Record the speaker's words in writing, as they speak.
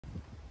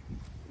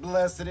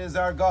Blessed is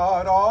our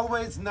God,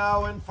 always,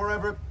 now, and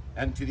forever,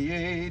 and to the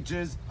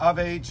ages of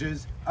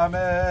ages.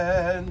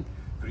 Amen.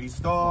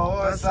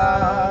 Christos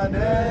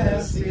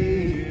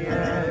anesti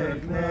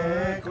ek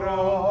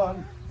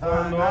nekron,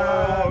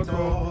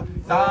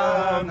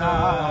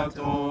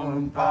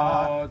 thanaton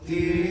patisas,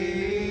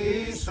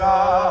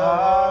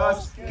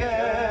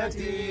 και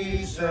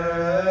της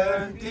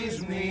εν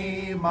της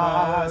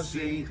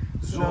μνήμασι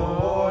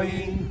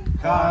ζωήν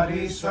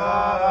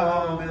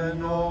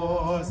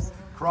χαρισάμενος.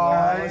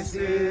 Christ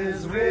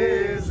is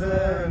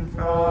risen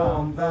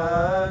from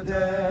the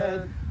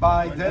dead,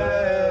 by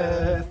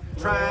death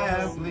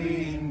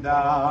trampling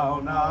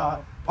down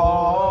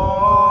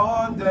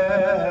upon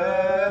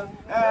death,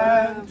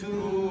 and to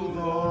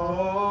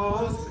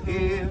those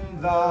in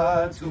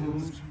the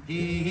tombs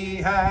he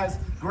has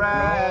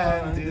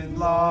granted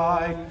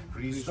life.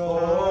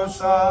 Christos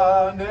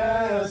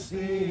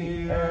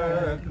anesti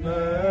ek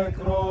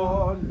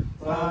nekron,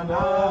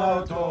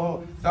 thanaton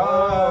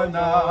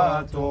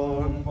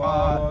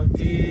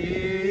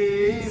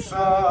patisas,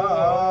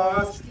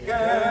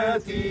 και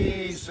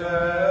της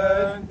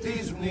εν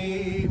της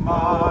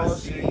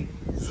μνήμασι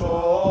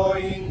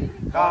ζωήν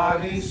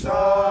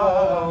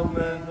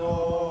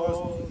χαρισάμενος.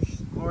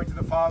 Glory to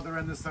the Father,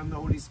 and the Son, and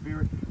the Holy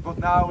Spirit, both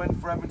now and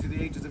forever, to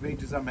the ages of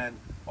ages. Amen.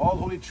 All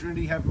Holy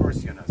Trinity, have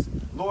mercy on us.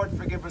 Lord,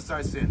 forgive us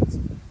our sins.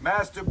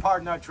 Master,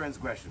 pardon our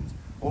transgressions.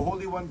 O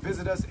Holy One,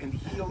 visit us and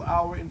heal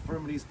our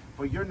infirmities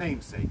for your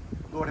name's sake.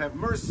 Lord, have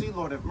mercy,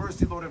 Lord, have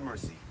mercy, Lord, have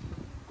mercy.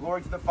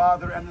 Glory to the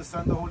Father, and the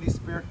Son, and the Holy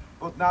Spirit,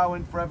 both now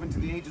and forever, to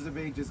the ages of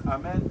ages.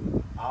 Amen.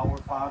 Our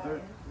Father,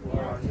 who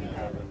art in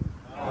heaven,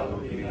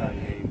 hallowed be thy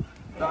name.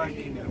 Thy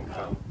kingdom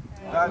come,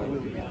 thy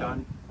will be done,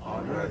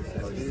 on earth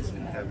as it is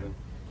in heaven.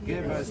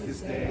 Give us this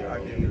day our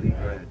daily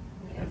bread,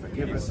 and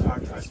forgive us our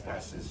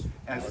trespasses,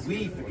 as we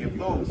forgive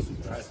those who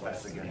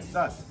trespass against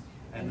us.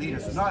 And lead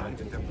us not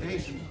into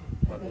temptation,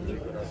 but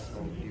deliver us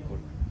from evil.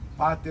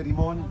 Pater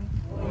imon,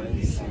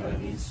 oenis in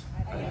anis,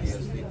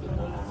 agias vita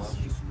monos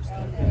Iisus,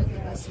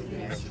 Tadveteras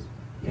Iglesias,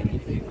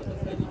 Genificat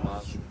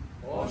fenimasu,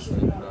 os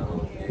vendrano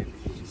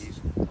epitis,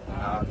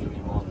 anatum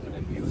imon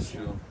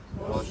tenebiusio,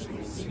 os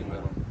in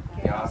simeron,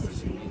 και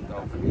άφεση μην τα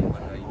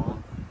οφελήματα ημών,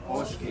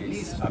 ως και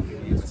εις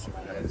αφιλίες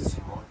οφελέτες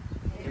ημών,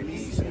 και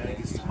εις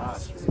ενέγεις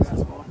ημάς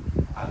εξασμών,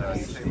 αλλά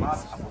εις εμάς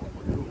από το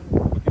ποντρού.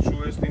 Ότι σου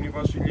έστειν η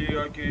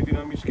βασιλεία και η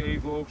δύναμις και η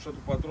δόξα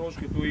του Πατρός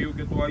και του Υιού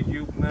και του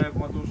Αγίου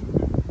Πνεύματος,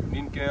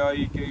 νυν και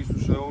αεί και εις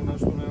τους αιώνας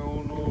των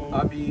αιώνων.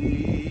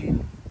 Αμήν.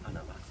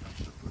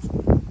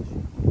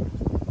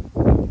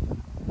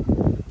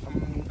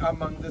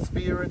 Among the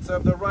spirits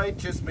of the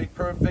righteous made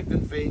perfect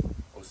in faith,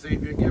 O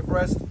Savior, give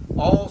rest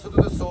also to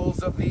the souls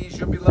of these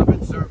your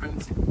beloved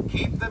servants.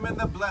 Keep them in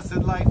the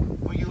blessed life,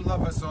 for you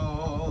love us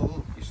all.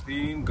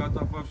 Στην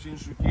καταπαυσήν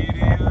σου,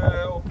 Κύριε,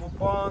 όπου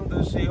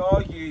πάντες οι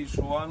Άγιοι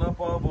σου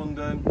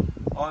αναπαύονται,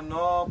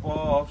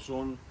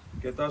 ανάπαυσον,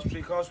 και τας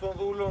ψυχάς των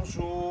δούλων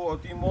σου,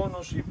 ότι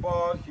μόνος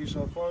υπάρχεις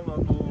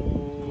αθάνατος.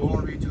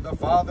 Glory to the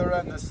Father,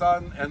 and the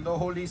Son, and the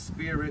Holy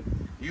Spirit.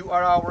 You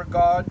are our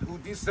God, who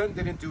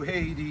descended into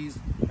Hades,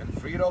 and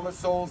freed all the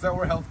souls that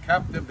were held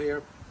captive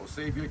there. O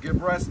Savior, give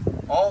rest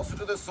also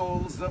to the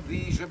souls of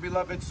these your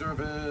beloved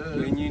servants.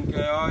 Νυν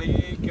και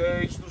αεί και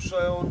εις τους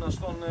αιώνας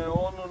των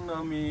αιώνων.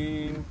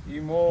 Αμήν.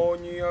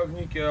 Ημώνη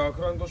αγνή και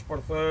άχραντος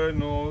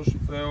Παρθένος,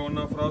 Θεόν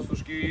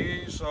αφράστος κι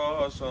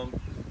ίσασαν,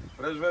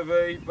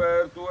 πρεσβευέ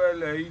υπέρ του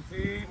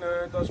ελεηθήνε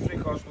τας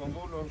ψυχάς των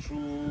δούλων σου.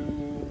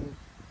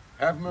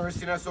 Have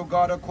mercy on us, O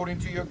God, according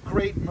to your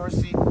great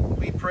mercy.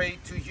 We pray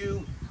to you.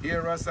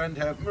 Hear us and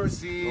have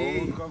mercy.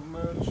 Lord, have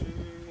mercy.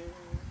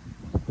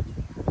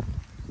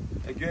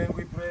 Again,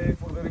 we pray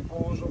for the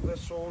repose of the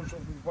souls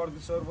of the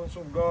departed servants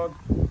of God,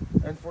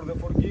 and for the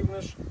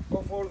forgiveness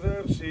of all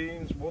their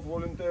sins, both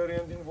voluntary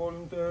and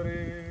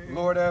involuntary.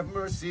 Lord, have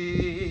mercy.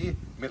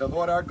 May the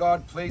Lord our God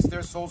place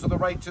their souls in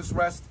the righteous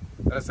rest.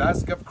 Let us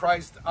ask of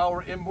Christ, our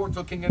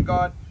immortal King and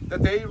God,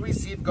 that they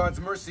receive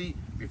God's mercy,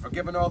 be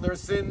forgiven all their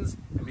sins,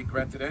 and be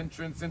granted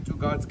entrance into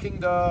God's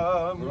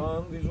kingdom.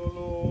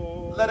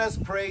 Let us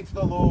pray to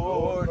the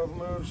Lord. Lord, have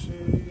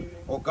mercy.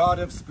 O God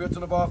of spirits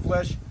and of all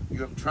flesh, you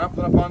have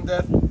trampled upon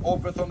death,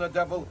 overthrown the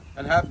devil,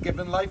 and have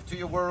given life to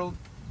your world.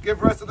 Give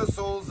rest to the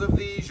souls of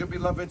these, your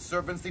beloved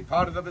servants,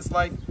 departed of this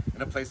life,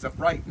 in a place of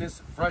brightness,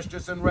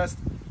 freshness, and rest,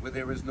 where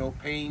there is no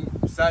pain,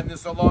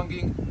 sadness, or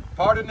longing.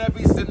 Pardon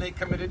every sin they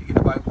committed,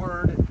 either by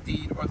word,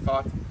 deed, or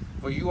thought.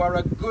 For you are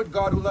a good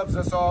God who loves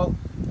us all,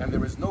 and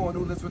there is no one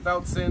who lives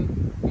without sin.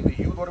 Only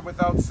you, Lord, are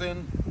without sin.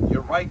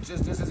 Your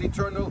righteousness is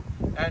eternal,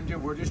 and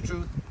your word is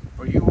truth.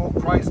 For you, O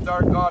Christ,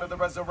 are God of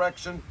the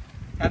resurrection,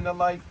 and the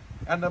life,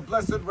 and the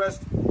blessed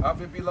rest of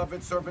your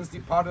beloved servants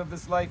departed of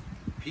this life,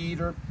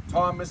 Peter,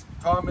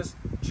 Thomas,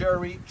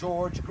 Jerry,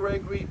 George,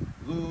 Gregory,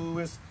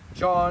 Louis,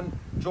 John,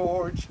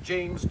 George,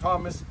 James,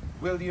 Thomas,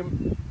 William,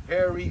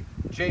 Harry,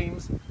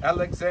 James,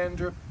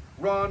 Alexander,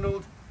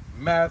 Ronald,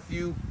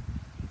 Matthew,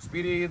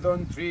 Spiridon,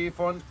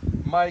 Tryphon,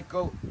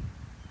 Michael,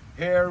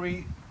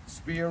 Harry,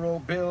 Spiro,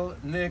 Bill,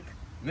 Nick,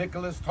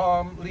 Nicholas,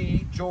 Tom,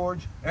 Lee,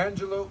 George,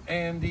 Angelo,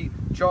 Andy,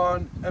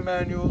 John,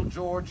 Emmanuel,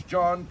 George,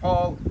 John,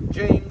 Paul,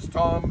 James,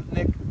 Tom,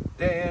 Nick,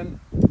 Dan,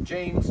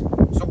 James,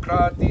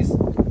 Socrates,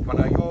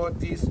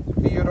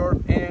 Panayotis, Theodore,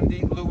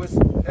 Andy, Louis,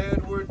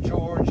 Edward,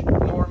 George,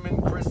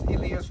 Norman, Chris,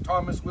 Elias,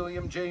 Thomas,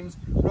 William, James,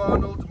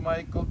 Ronald,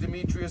 Michael,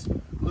 Demetrius,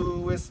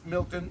 Louis,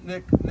 Milton,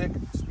 Nick,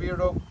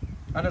 Spiro,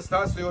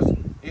 Anastasios,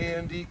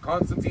 Andy,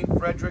 Constantine,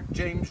 Frederick,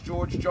 James,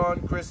 George,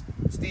 John, Chris,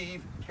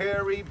 Steve,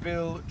 Harry,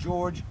 Bill,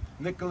 George,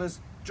 Nicholas,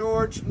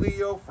 George,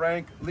 Leo,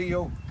 Frank,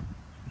 Leo,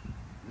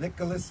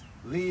 Nicholas,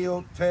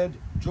 Leo, Ted,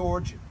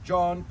 George,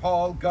 John,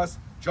 Paul, Gus,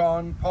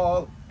 John,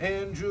 Paul,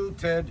 Andrew,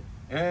 Ted,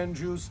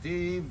 Andrew,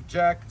 Steve,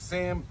 Jack,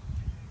 Sam,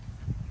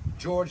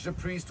 George the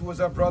priest who was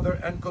our brother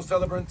and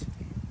co-celebrant,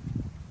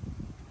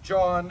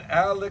 John,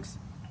 Alex,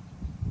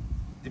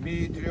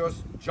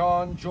 Demetrios,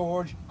 John,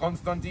 George,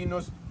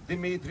 Konstantinos,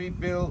 Dimitri,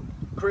 Bill,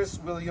 Chris,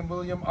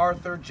 William,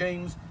 Arthur,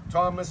 James,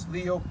 Thomas,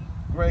 Leo,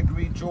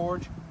 Gregory,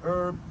 George,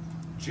 Herb,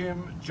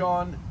 Jim,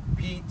 John,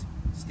 Pete,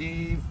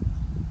 Steve,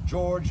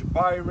 George,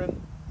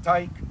 Byron,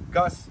 Tyke,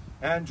 Gus,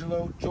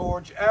 Angelo,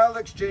 George,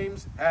 Alex,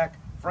 James, Hack,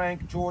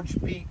 Frank,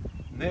 George, Pete,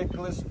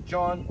 Nicholas,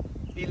 John,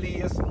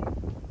 Elias,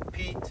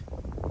 Pete,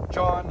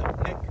 John,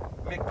 Nick,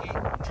 Mickey,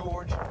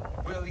 George,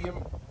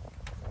 William,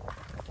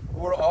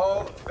 who are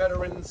all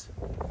veterans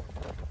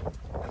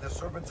and the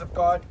servants of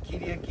God,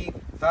 Kyriaki,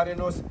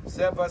 Tharinos,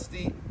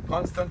 Sevasti,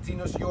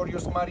 Konstantinos,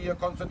 Yorios, Maria,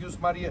 Konstantinos,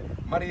 Maria,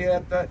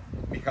 Marietta,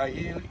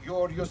 Mikhail,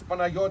 Yorios,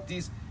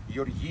 Panayotis,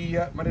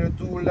 Georgia,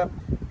 Mariatula,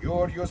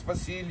 Yorios,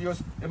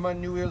 Vasilios,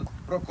 Emmanuel,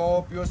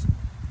 Prokopios,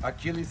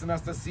 Achilles,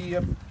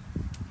 Anastasia,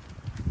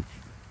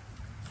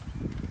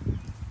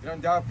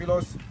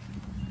 Grandaphilos,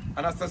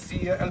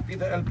 Anastasia,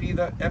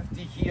 Elpida,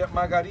 Eftichia,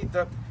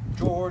 Margarita,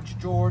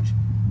 George,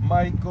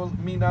 Michael,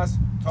 Minas,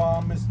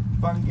 Thomas,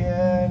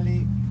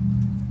 Vangeli,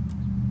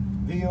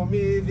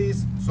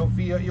 Diomedes,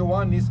 Sophia,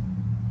 Ioannis,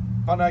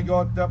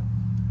 Panayota,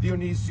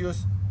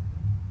 Dionysius,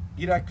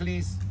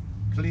 Iraklis,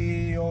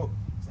 Cleo.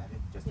 Is that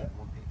it? Just that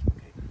one page,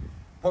 okay.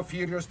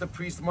 Porphyrios, the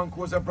priest monk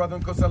who was our brother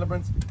and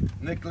co-celebrants,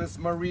 Nicholas,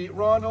 Marie,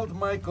 Ronald,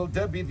 Michael,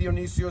 Debbie,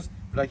 Dionysius,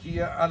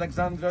 Vlachia,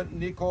 Alexandra,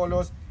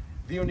 Nicolos,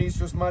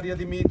 Dionysius, Maria,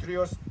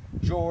 Dimitrios,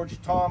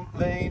 George, Tom,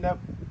 Lena,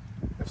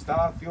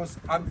 Eustathios,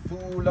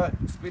 Anthula,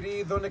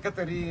 Spiridon,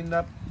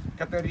 Katerina,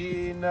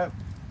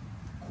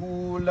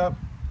 Kula,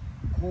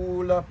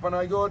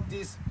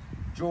 Panayotis,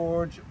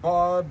 George,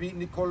 Bobby,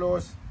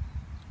 Nicolos,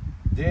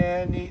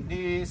 Danny,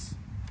 Nis,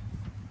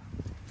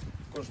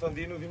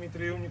 Κωνσταντίνου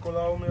Δημητρίου,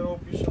 Νικολάου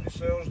Μερόπης,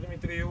 Οδυσσέως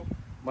Δημητρίου,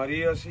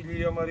 Μαρίας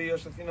Ηλία,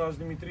 Μαρίας Αθηνάς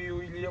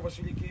Δημητρίου, Ηλία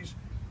Βασιλικής,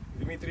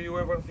 Δημητρίου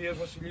Ευανθίας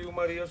Βασιλείου,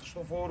 Μαρίας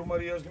Χριστοφόρου,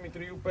 Μαρίας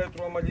Δημητρίου,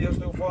 Πέτρου Αμαλίας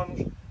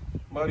Θεοφάνους,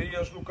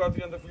 Μαρίας Λουκά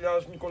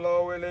Τριανταφυλιάς,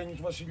 Νικολάου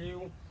Ελένης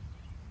Βασιλείου,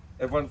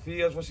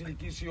 Ευανθίας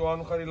Βασιλικής,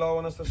 Ιωάννου Χαριλάου,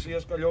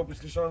 Αναστασίας Καλλιόπης,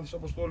 Χρυσάνθης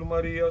Αποστόλου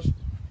Μαρίας,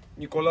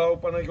 Νικολάου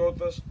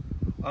Παναγιώτας,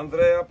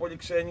 Ανδρέα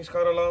Πολυξένης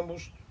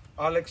Χαραλάμπους,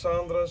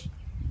 Αλεξάνδρας,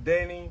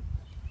 Ντένι,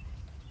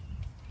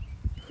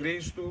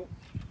 Χρήστου,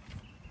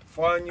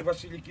 Φάνη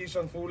Βασιλικής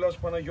Ανθούλας,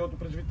 Παναγιώτου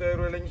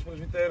Πρεσβυτέρου, Ελένης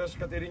Πρεσβυτέρας,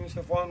 Κατερίνης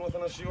Στεφάνου,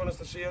 Αθανασίου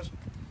Αναστασίας,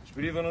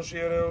 Σπυρίδωνος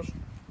Ιερέως,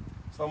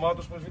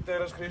 Σταμάτος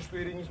Πρεσβυτέρας, Χρήστου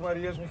Ειρήνης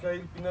Μαρίας,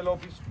 Μιχαήλ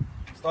Πινελόπης,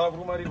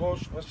 Σταύρου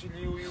Μαριγός,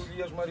 Βασιλείου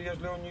Ιουλίας Μαρίας,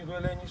 Λεωνίδου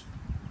Ελένης,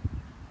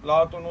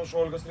 Πλάτωνος,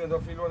 Όλγας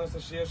Τριανταφύλου,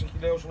 Αναστασίας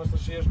Αχιλλέως,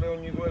 Αναστασίας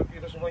Λεωνίδου,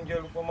 Ελπίδας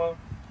Ευαγγέλου Θωμά,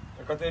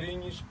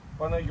 Εκατερίνης,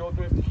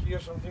 Παναγιώτου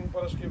Ευτυχίας, Ανθίμου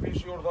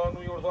Παρασκευής,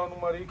 Ιορδάνου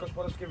Μαρίκας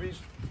Παρασκευής,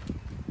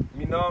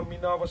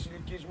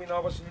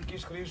 Μινά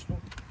Βασιλικής Χρήστου,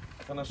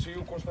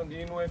 Αθανασίου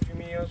Κωνσταντίνου,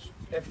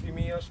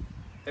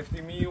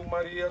 Ευθυμίου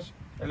Μαρίας,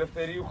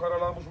 Ελευθερίου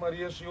Χαραλάμπους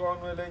Μαρίας,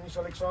 Ιωάννου Ελένης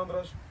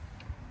Αλεξάνδρας,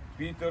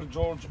 Πίτερ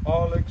Τζόρτζ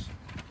Άλεξ,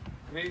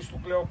 Χρήστου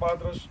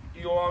Κλεοπάτρας,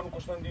 Ιωάννου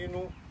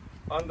Κωνσταντίνου,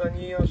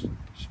 Αντανίας,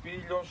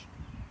 Σπήλιος,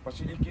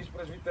 Βασιλικής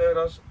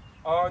Πρεσβυτέρας,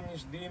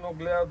 Άνης Ντίνο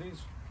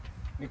Γκλέαντης,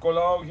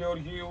 Νικολάου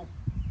Γεωργίου,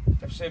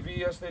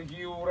 Ευσεβίας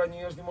Στεργίου,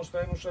 Ουρανίας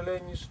Δημοσθένους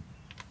Ελένης,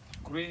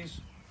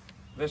 Κρίς,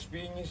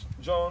 Δεσποίνης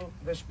Τζον,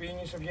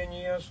 Δεσποίνης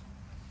Ευγενίας,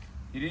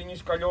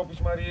 Ειρήνης Καλλιόπης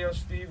Μαρίας,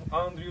 Στίβ,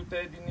 Άντριου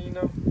Τέντι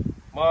Νίνα,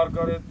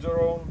 Μάργαρετ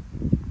Τζερόν,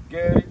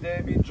 Γκέρι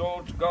Ντέμπι,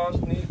 Τζόρτζ Γκάς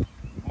Νίκ,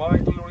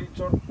 Μάικλ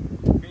Ρίτσαρντ,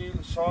 Μπιλ,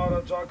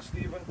 Σάρα, Τζακ,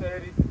 Στίβεν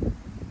Τέρι,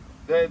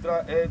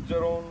 Δέντρα Εντ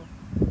Τζερόν,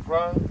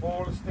 Φρανκ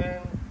Πολ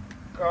Στεν,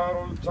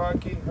 Κάρολ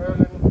Τζάκι,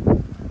 Χέλεν,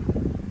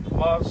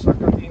 Μάρσα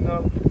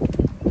Κατίνα,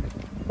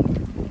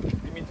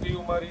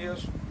 Δημητρίου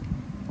Μαρίας,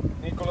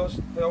 Νίκολας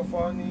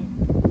Θεοφάνη,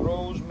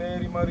 Ρόουζ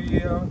Μέρι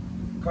Μαρία,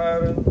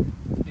 Κάρεν,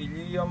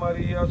 Ηλία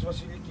Μαρίας,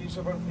 Βασιλικής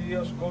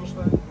Ευανθίας,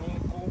 Κώστα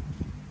Νίκου,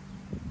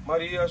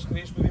 Μαρίας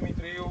Χρήστου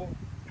Δημητρίου,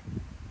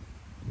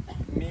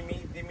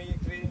 Μίμη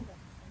Δημήτρη,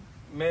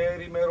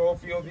 Μέρη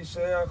Μερόπη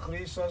Οδυσσέα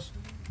Χρύσας,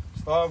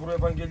 Σταύρου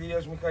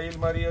Ευαγγελίας Μιχαήλ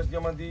Μαρίας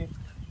Διαμαντή,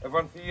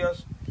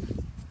 Ευανθίας,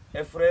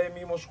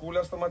 Εφρέμη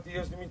Μοσκούλα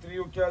Σταματίας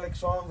Δημητρίου και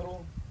Αλεξάνδρου,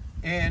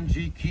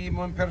 Angie,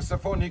 Kimon,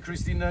 Persephone,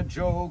 Christina,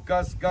 Joe,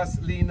 Gus,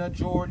 Lena,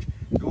 George,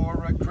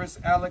 Dora, Chris,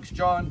 Alex,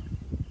 John,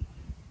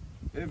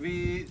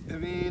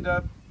 Evita,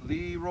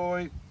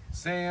 Leroy,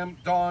 Sam,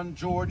 Don,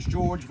 George,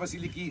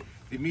 Vasiliki,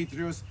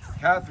 Demetrius,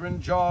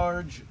 Catherine,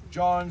 George,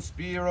 John,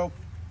 Spiro,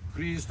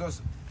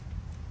 Christos,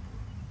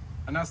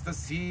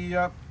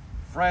 Anastasia,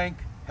 Frank,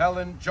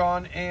 Helen,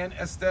 John, Ann,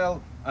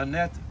 Estelle,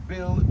 Annette,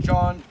 Bill,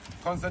 John,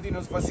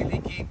 Konstantinos,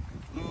 Vasiliki,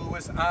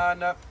 Louis,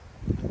 Anna,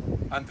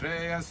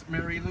 Andreas,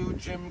 Mary Lou,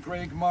 Jim,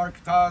 Greg,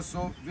 Mark,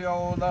 Tasso,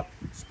 Viola,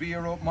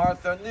 Spiro,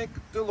 Martha, Nick,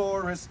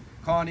 Dolores,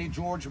 Connie,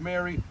 George,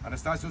 Mary,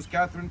 Anastasios,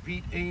 Catherine,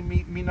 Pete,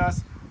 Amy,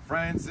 Minas,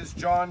 Francis,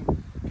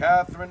 John,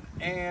 Catherine,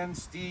 Ann,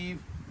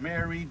 Steve,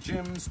 Mary,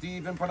 Jim,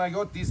 Stephen,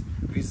 Panayotis,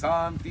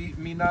 Crisanti,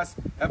 Minas,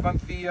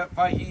 Evanthea,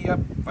 Vahia,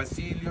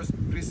 Vasilios,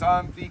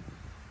 Crisanti,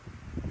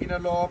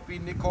 Penelope,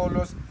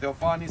 Nicolos,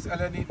 Theophanis,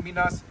 Eleni,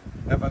 Minas,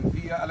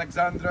 Evanthea,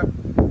 Alexandra,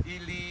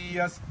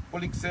 Elias,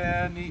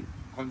 Polixeni,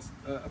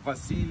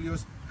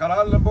 Vasilios,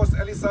 Karalambos,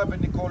 Elisabeth,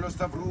 Nicolos,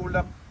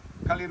 Tavrula,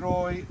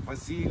 Kaliroi,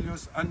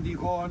 Vasilios,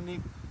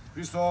 Andigoni,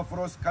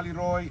 Christophoros,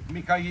 Kaliroi,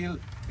 Mikhail,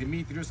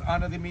 Demetrius,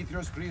 Anna,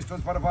 Demetrius,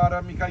 Christos,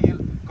 Varvara, Mikhail,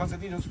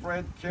 Konstantinos,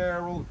 Fred,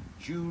 Carol,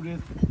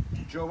 Judith,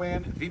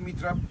 Joanne,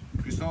 Dimitra,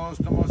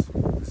 Chrysostomos,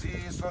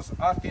 Zisos,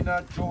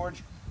 Athena,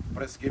 George,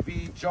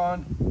 Preskevi,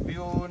 John,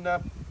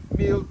 Fiona,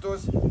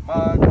 Miltos,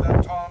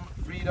 Magda, Tom,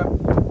 Frida,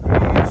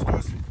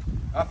 Christos,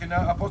 Athena,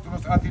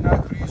 Apostolos,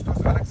 Athena,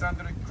 Christos,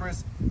 Alexander,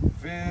 Chris,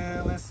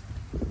 Phyllis,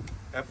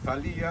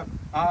 Ephalia,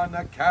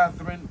 Anna,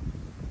 Catherine,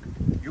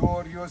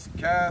 Yorios,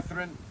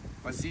 Catherine,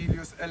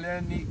 Vasilius,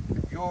 Eleni,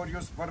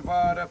 Yorios,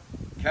 Varvara,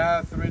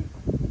 Catherine,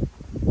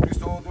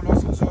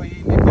 Christodoulos,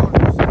 Zoe,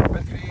 Nicolos,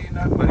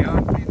 Petrina,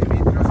 Marianti,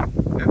 Dimitrios,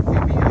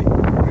 Euphemia,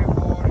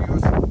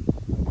 Gregorios,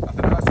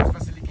 Athanasius,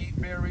 Vasiliki,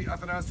 Mary,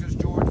 Athanasius,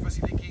 George,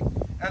 Vasiliki,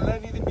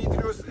 Eleni,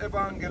 Dimitrios,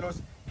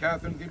 Evangelos,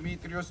 Catherine,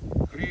 Dimitrios,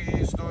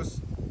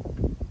 Christos,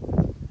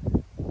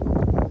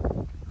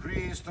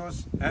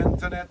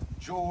 Antoinette,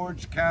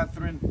 George,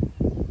 Catherine,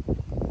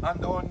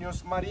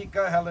 Antonios,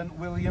 Marika, Helen,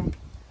 William,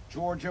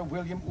 Georgia,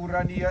 William,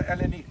 Urania,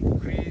 Eleni,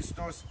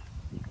 Christos,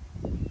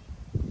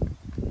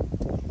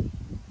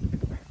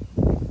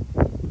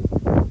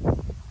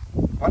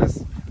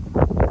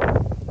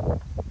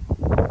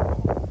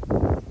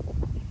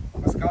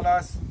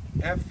 Pascalas,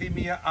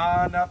 Euphemia,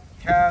 Anna,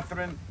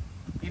 Catherine,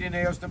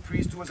 Irenaeus, the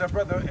priest who was a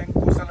brother and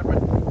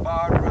co-celebrant,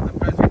 Barbara, the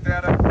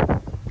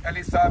presbytera,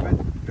 Elizabeth,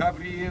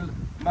 Gabriel,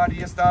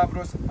 Maria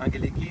Stavros,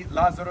 Angeliki,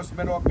 Lazarus,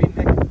 Merope,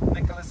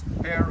 Nicholas,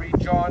 Perry,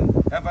 John,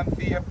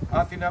 Evanthea,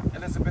 Athena,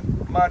 Elizabeth,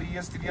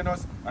 Maria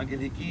Stylianos,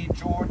 Angeliki,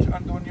 George,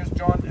 Antonius,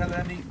 John,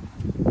 Eleni,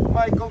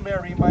 Michael,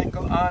 Mary,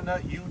 Michael, Anna,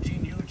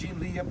 Eugene,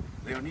 Leah,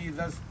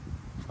 Leonidas,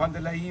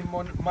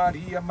 Pandelaimon,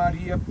 Maria,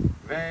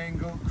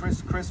 Vangel,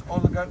 Chris,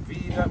 Olga,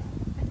 Vida,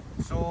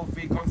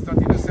 Sophie,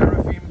 Constantina,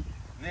 Seraphim,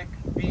 Nick,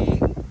 B,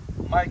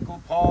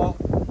 Michael, Paul,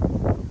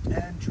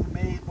 Andrew,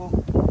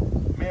 Mabel,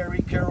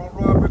 Mary, Carol,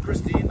 Robert,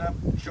 Christina,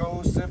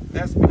 Joseph,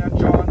 Despina,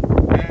 John,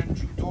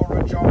 Andrew,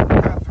 Dora, John,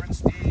 Catherine,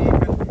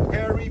 Stephen,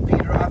 Harry,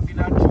 Peter,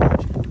 Athena,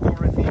 George,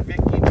 Dorothy,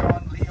 Vicky,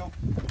 John, Leo,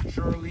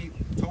 Shirley,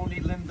 Tony,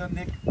 Linda,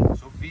 Nick,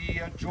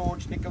 Sophia,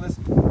 George, Nicholas,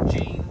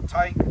 Jean,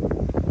 Tyke,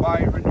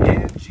 Byron,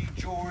 Angie,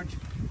 George,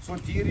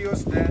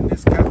 Sotirios,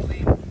 Dennis,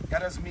 Kathleen,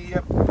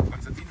 Erasmia,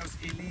 Konstantinos,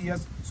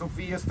 Elias,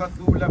 Sophia,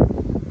 Stathula,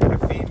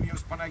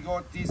 Euphemius,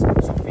 Panayotis,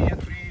 Sophia,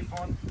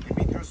 Trifon,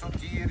 Demetrios,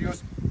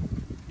 Sotirios,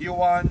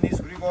 Ioannis,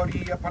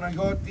 Grigoria,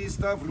 Panayotis,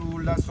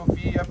 Stavrula,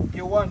 Sophia,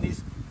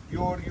 Ioannis,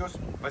 Yorios,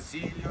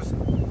 Vasilios,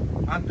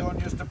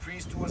 Antonius, the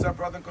priest who was our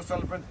brother and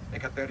co-celebrant,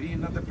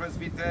 Ekaterina, the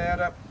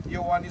presbytera,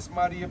 Ioannis,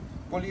 Maria,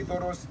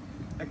 Polydoros,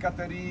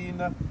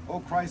 Ekaterina, O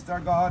Christ our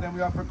God, and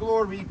we offer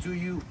glory to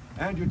you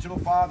and your eternal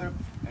Father,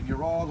 and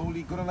your all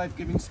holy, good and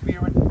life-giving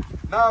Spirit,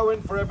 now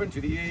and forever, and to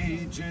the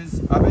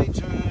ages of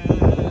ages.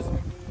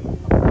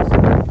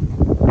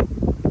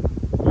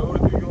 Glory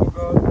to you, O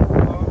God,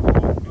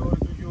 glory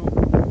to you,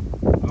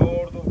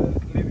 Lord of the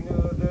living and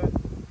the dead,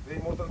 the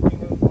immortal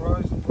King of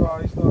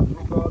Christ, our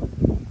true God,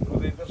 through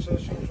the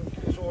intercessions of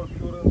His all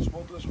pure and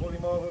spotless Holy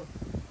Mother,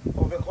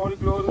 of the holy,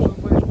 glorious and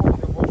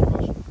praiseworthy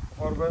apostles,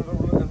 of our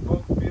venerable and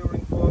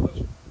God-fearing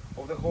fathers,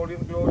 of the holy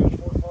and glorious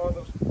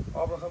forefathers,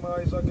 Abraham,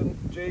 Isaac,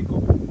 and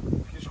Jacob,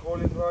 of His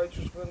holy and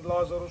righteous friend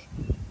Lazarus,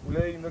 who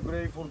lay in the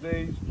grave for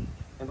days,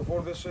 and of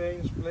all the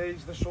saints,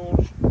 place the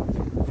souls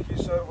of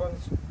His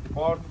servants,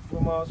 departed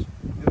from us,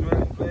 in the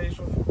dwelling place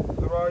of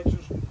the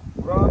righteous.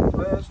 Grant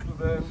rest to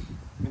them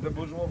in the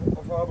bosom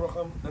of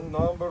Abraham, and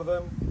number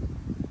them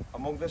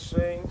among the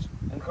saints,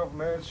 and have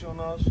mercy on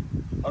us,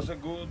 as a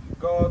good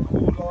God who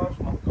loves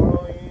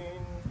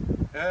mankind.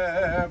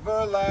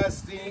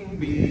 Everlasting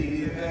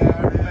be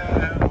their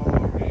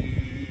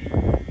memory.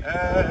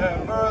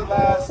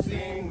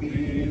 Everlasting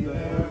be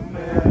their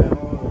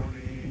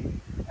memory.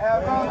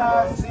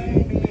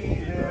 Everlasting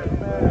be their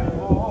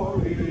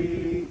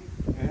memory.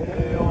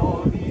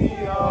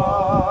 Eonia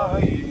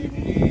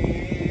igni.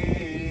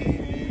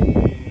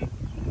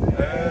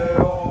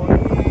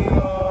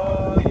 Eonia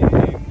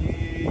igni.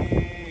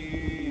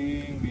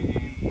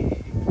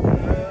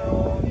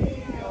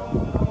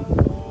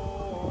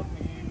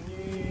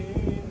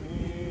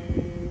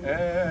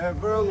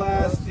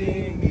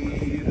 Everlasting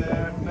be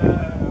their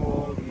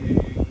memory.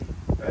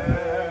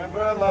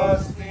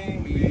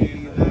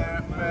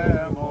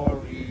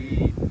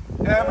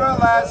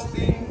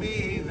 everlasting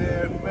be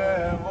their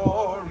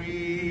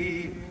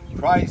memory.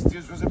 Christ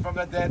is risen from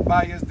the dead.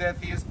 By his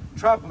death he is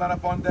trampled down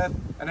upon death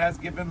and has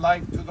given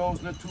life to those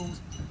in the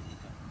tombs.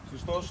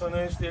 Χριστός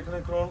ανέστη εκ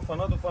νεκρών,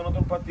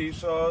 θανάτων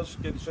πατήσας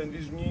και της εν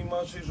της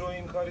μνήμας εις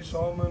ζωήν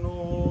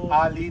χαρισάμενος.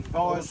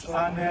 Αληθώς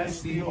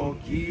ανέστη ο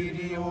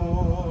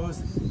Κύριος.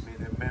 May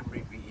the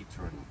memory be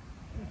eternal.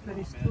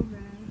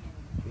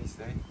 Please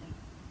stay.